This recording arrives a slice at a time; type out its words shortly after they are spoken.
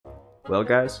Well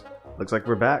guys, looks like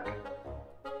we're back.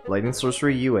 Blade and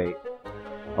Sorcery U8.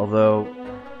 Although,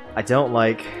 I don't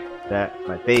like that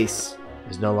my face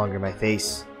is no longer my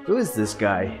face. Who is this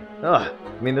guy? Ugh,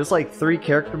 I mean there's like 3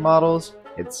 character models.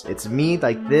 It's me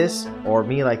like this, or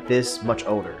me like this, much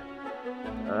older.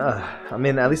 I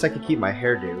mean at least I could keep my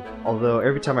hairdo. Although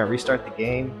every time I restart the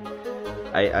game,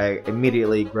 I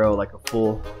immediately grow like a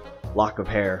full lock of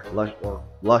hair.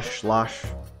 Lush,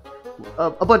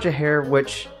 a bunch of hair,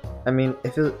 which, I mean,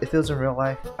 if it was in real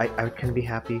life, I would kind of be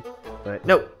happy, but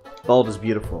no, bald is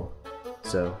beautiful.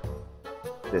 So,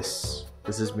 this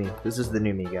is me. This is the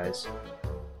new me, guys.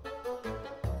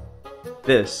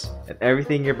 This, and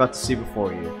everything you're about to see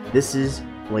before you, this is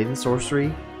Blade and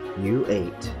Sorcery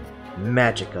U8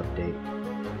 Magic Update.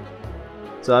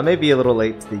 So I may be a little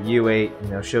late to the U8,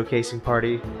 showcasing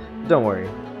party, but don't worry,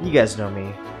 you guys know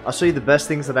me. I'll show you the best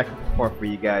things that I can perform for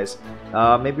you guys.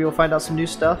 Maybe we'll find out some new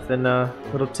stuff and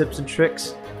little tips and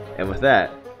tricks. And with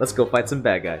that, let's go fight some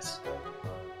bad guys.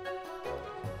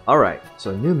 Alright,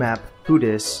 so new map, who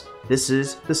dis? This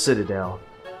is the Citadel.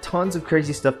 Tons of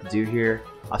crazy stuff to do here.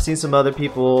 I've seen some other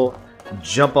people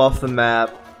jump off the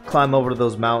map, climb over to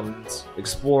those mountains,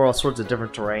 explore all sorts of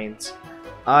different terrains.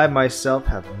 I myself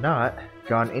have not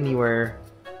gone anywhere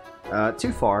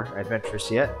too far adventurous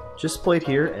yet. Just played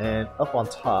here and up on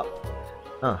top.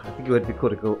 I think it would be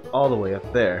cool to go all the way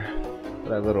up there.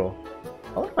 That little...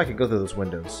 I wonder if I could go through those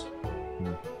windows.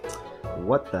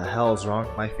 What the hell's wrong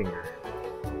with my finger?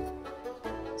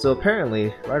 So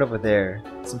apparently, right over there,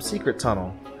 some secret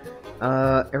tunnel.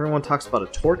 Everyone talks about a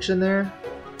torch in there.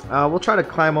 We'll try to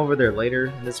climb over there later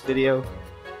in this video.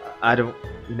 I don't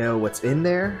know what's in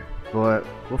there, but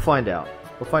we'll find out.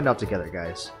 We'll find out together,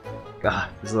 guys. God,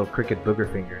 this little crooked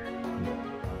booger finger.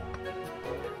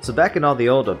 So back in all the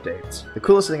old updates, the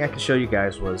coolest thing I could show you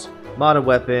guys was modded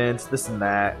weapons, this and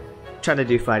that, trying to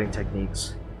do fighting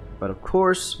techniques. But of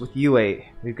course, with U8,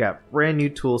 we've got brand new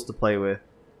tools to play with,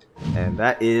 and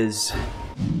that is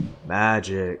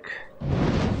magic.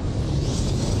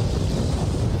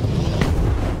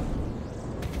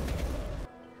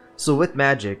 So with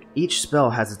magic, each spell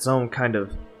has its own kind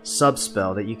of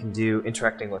sub-spell that you can do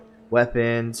interacting with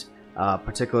weapons,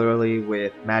 particularly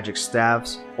with magic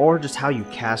staves, or just how you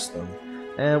cast them.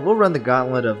 And we'll run the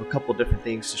gauntlet of a couple different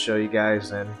things to show you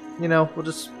guys, and we'll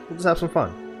just have some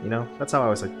fun. That's how I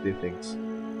always like to do things.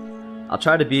 I'll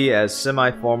try to be as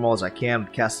semi-formal as I can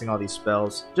with casting all these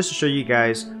spells, just to show you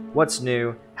guys what's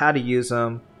new, how to use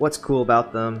them, what's cool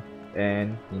about them,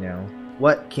 and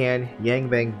what can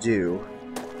Yangbang do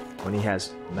when he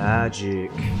has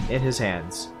magic in his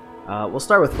hands. We'll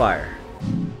start with fire.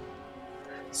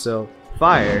 So,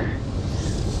 fire,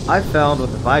 I found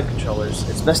with the Vive controllers,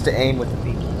 it's best to aim with the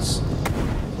pinkies.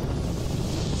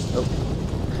 Oh.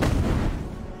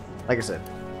 Like I said,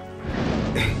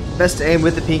 best to aim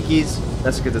with the pinkies.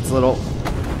 That's because it's a little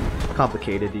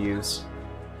complicated to use.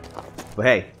 But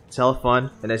hey, it's hella fun,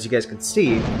 and as you guys can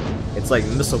see, it's like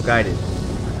missile guided.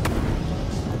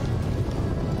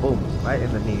 Boom, right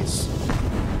in the knees.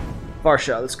 Far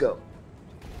shot, let's go.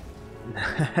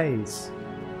 Nice.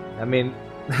 I mean,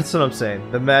 that's what I'm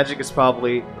saying. The magic is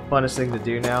probably the funnest thing to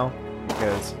do now,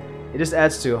 because it just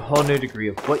adds to a whole new degree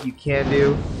of what you can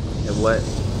do and what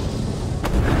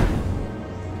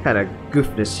kind of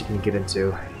goofiness you can get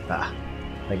into.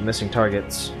 Like missing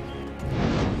targets.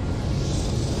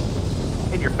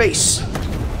 In your face!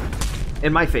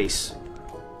 In my face.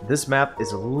 This map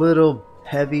is a little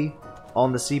heavy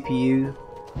on the CPU,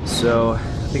 so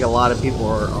I think a lot of people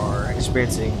are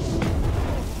experiencing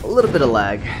a little bit of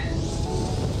lag.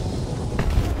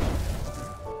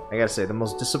 I gotta say, the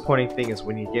most disappointing thing is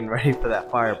when you're getting ready for that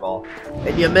fireball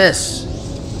and you miss.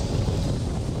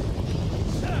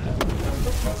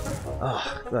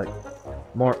 Oh, look.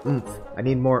 More oomph. I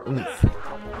need more oomph.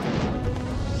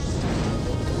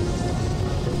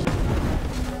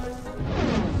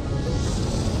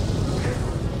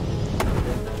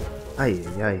 Ay,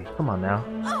 ay, come on now.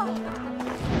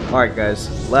 Alright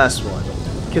guys, last one.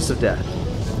 Kiss of Death.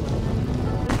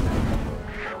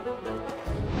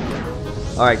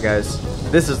 Alright guys,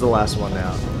 this is the last one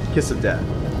now. Kiss of Death.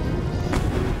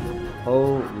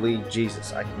 Holy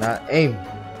Jesus, I cannot aim.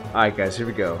 Alright guys, here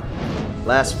we go.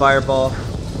 Last fireball,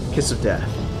 Kiss of Death.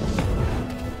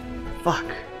 Fuck.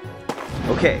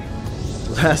 Okay,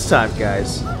 last time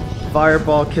guys.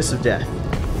 Fireball, Kiss of Death.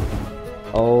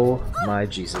 Oh my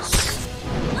Jesus.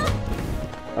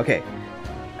 Okay,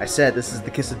 I said this is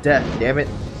the Kiss of Death, damn it.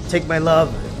 Take my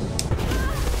love.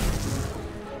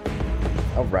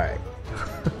 Alright.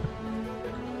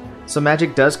 So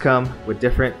magic does come with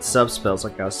different sub-spells,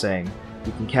 like I was saying.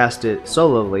 You can cast it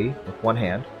solely with one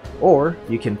hand, Or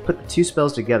you can put the two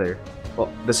spells together,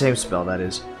 well, the same spell that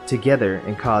is, together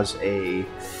and cause a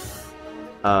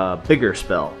bigger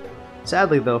spell.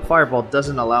 Sadly though, Fireball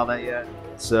doesn't allow that yet,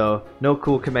 so no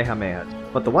cool Kamehameha.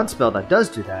 But the one spell that does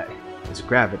do that is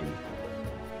Gravity.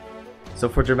 So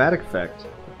for dramatic effect,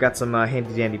 I've got some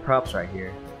handy dandy props right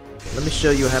here. Let me show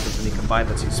you what happens when you combine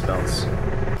the two spells.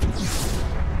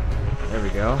 There we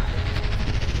go.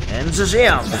 And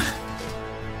Zazam!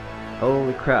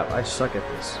 Holy crap, I suck at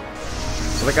this.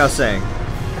 So like I was saying,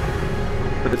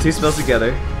 put the two spells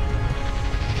together,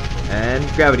 and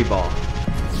Gravity Ball.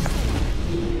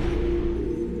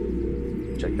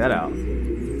 Check that out.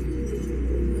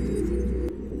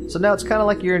 So now it's kind of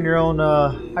like you're in your own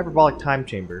hyperbolic time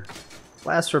chamber.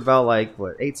 Lasts for about like,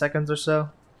 what, 8 seconds or so?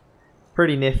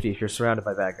 Pretty nifty if you're surrounded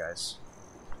by bad guys.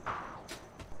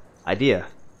 Idea.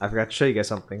 I forgot to show you guys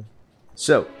something.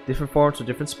 So, different forms with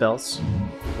different spells.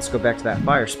 Let's go back to that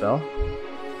fire spell.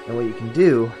 And what you can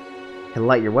do, you can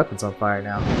light your weapons on fire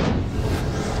now.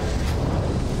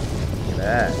 Look at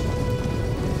that.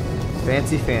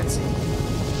 Fancy, fancy.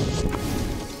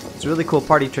 It's a really cool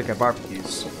party trick at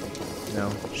barbecues. You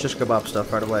know, shish kebab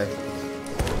stuff right away.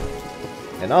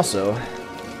 And also,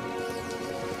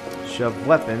 shove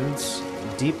weapons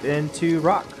deep into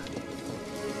rock.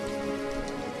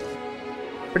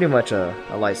 Pretty much a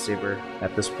lightsaber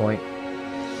at this point.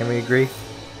 Can we agree?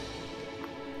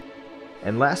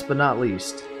 And last but not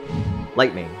least,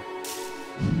 lightning.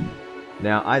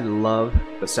 Now, I love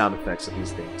the sound effects of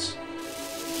these things.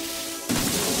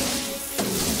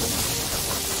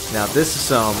 Now, this is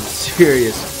some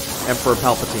serious Emperor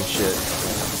Palpatine shit.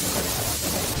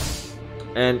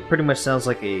 And pretty much sounds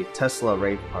like a Tesla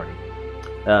rave party.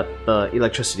 The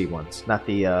electricity ones, not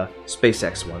the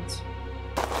SpaceX ones.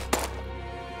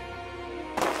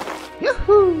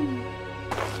 Yahoo!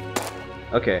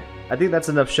 Okay, I think that's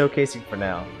enough showcasing for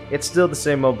now. It's still the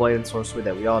same old Blade and Sorcery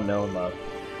that we all know and love.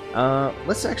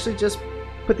 Let's actually just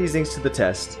put these things to the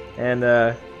test and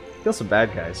kill some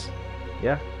bad guys.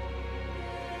 Yeah?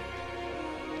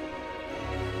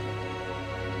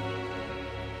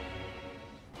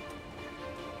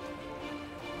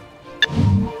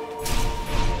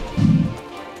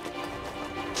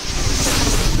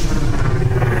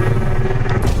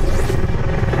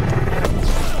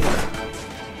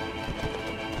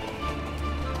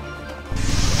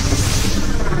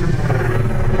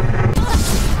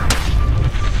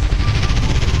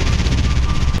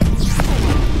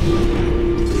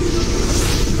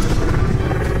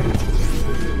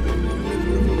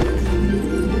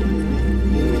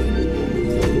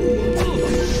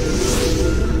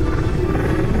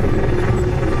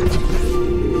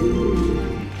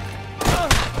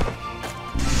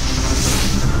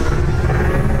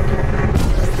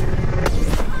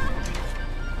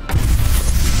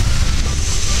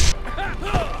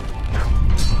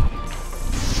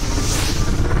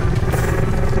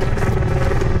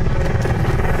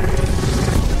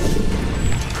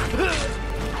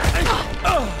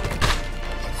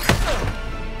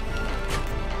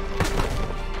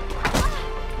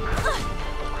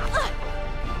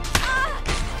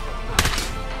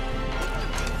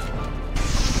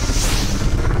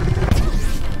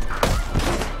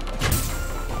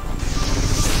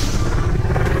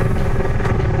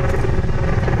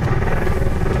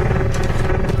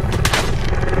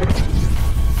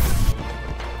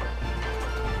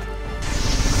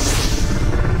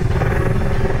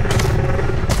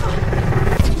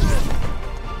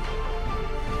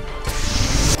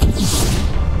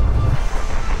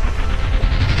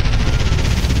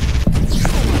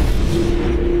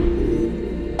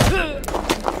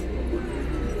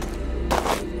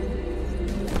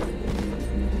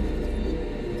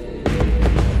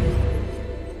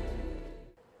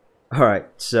 Alright,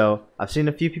 so I've seen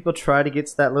a few people try to get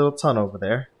to that little tunnel over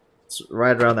there. It's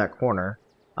right around that corner.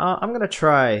 I'm gonna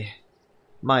try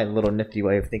my little nifty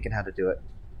way of thinking how to do it.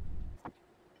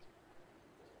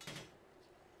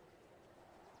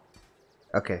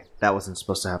 Okay, that wasn't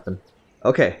supposed to happen.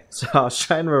 Okay, so I was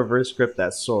trying to reverse grip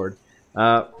that sword.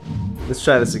 Let's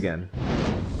try this again.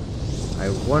 I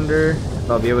wonder if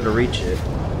I'll be able to reach it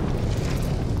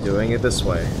doing it this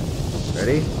way.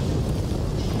 Ready?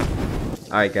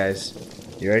 Alright guys,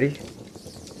 you ready?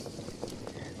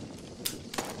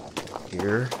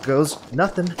 Here goes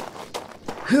nothing.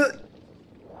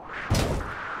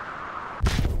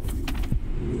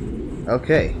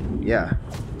 Okay, yeah.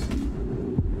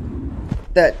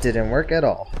 That didn't work at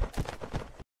all.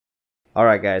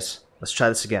 Alright guys, let's try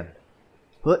this again.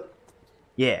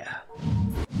 Yeah.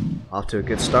 Off to a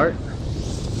good start.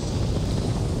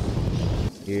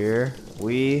 Here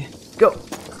we go.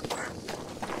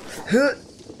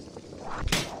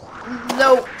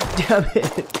 No! Damn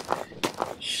it!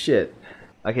 Shit.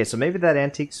 Okay, so maybe that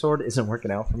antique sword isn't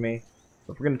working out for me.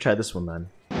 But we're gonna try this one then.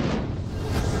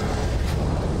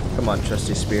 Come on,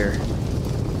 trusty spear.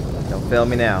 Don't fail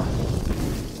me now.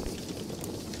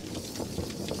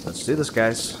 Let's do this,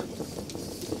 guys.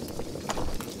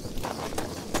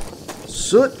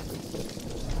 Soot!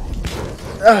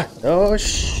 Ah! Oh,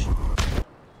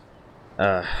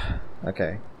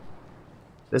 okay.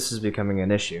 This is becoming an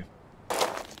issue.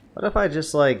 What if I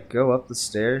just, like, go up the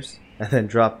stairs and then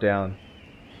drop down?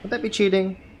 Would that be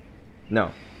cheating?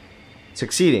 No.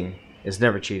 Succeeding is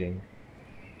never cheating.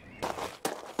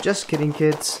 Just kidding,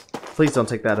 kids. Please don't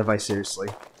take that advice seriously.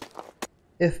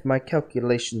 If my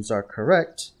calculations are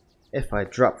correct, if I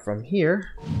drop from here,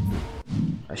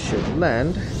 I should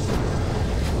land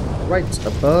right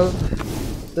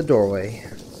above the doorway.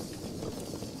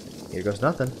 Here goes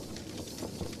nothing.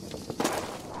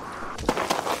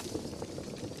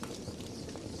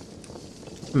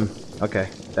 Okay,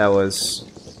 that was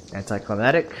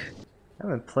anticlimactic. I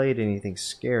haven't played anything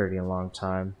scary in a long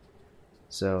time,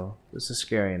 so this is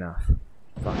scary enough.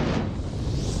 Fuck.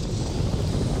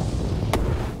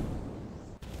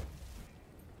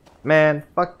 Man,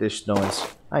 fuck this noise.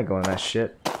 I ain't going to that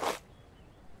shit.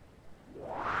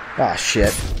 Ah,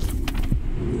 shit.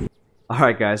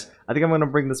 Alright guys, I think I'm going to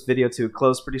bring this video to a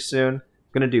close pretty soon. I'm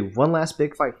going to do one last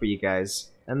big fight for you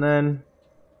guys, and then,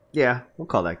 yeah, we'll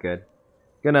call that good.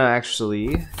 Gonna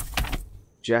actually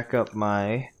jack up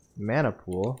my mana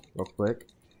pool real quick,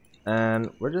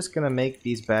 and we're just gonna make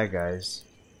these bad guys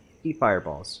eat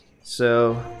fireballs.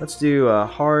 So let's do a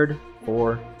hard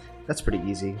 4. That's pretty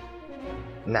easy.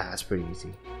 Nah, that's pretty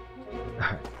easy.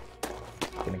 Alright,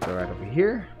 gonna go right over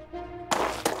here.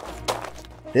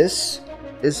 This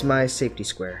is my safety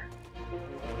square,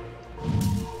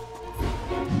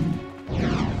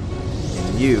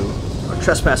 and you are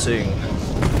trespassing.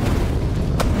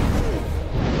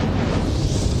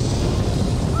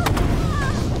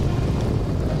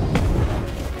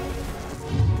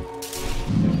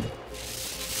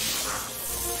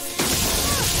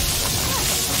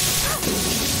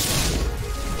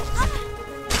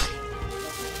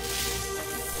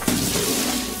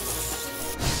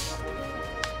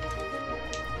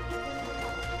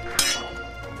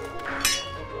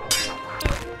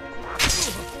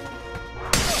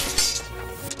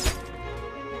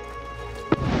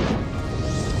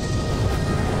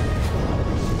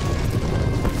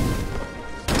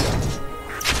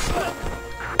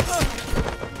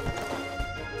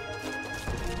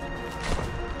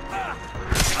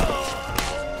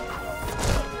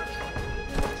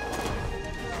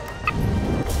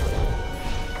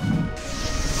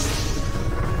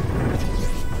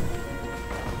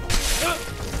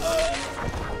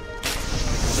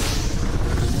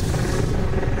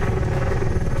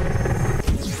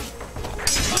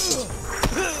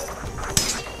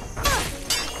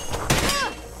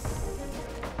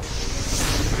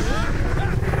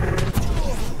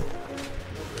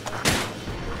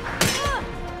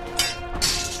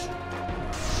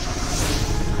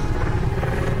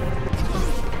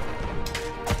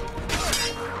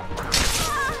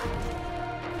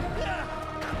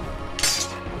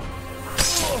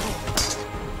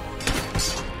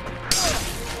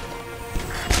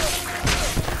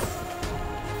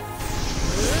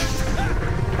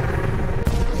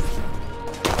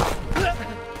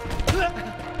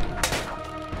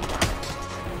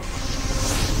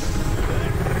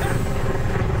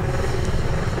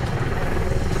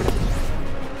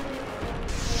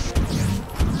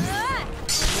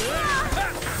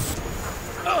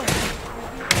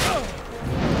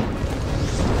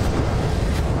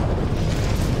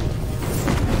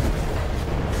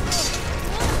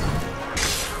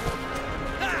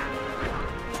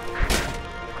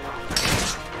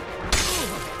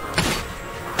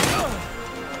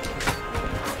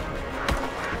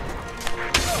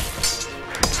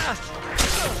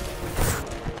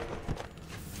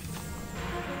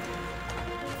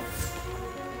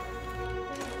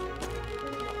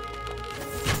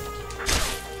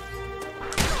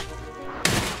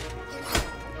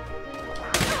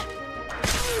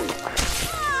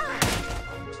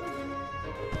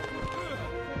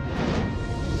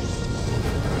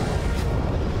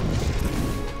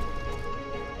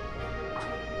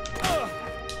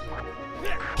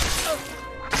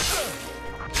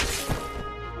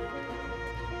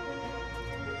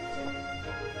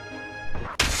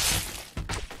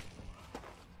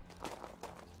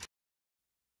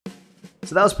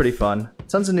 So that was pretty fun.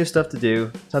 Tons of new stuff to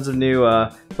do, tons of new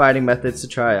fighting methods to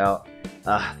try out.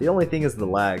 The only thing is the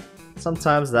lag.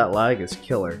 Sometimes that lag is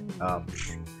killer.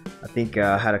 I think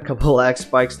I had a couple lag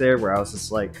spikes there where I was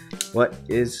just like, what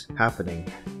is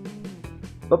happening?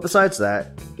 But besides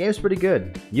that, the game's pretty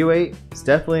good. U8 is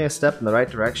definitely a step in the right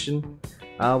direction.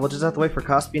 We'll just have to wait for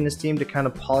Cosby and his team to kind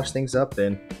of polish things up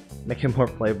and make it more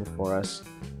playable for us.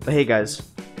 But hey guys,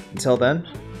 until then,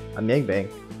 I'm Yangbang.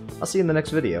 I'll see you in the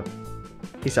next video.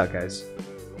 Peace out guys.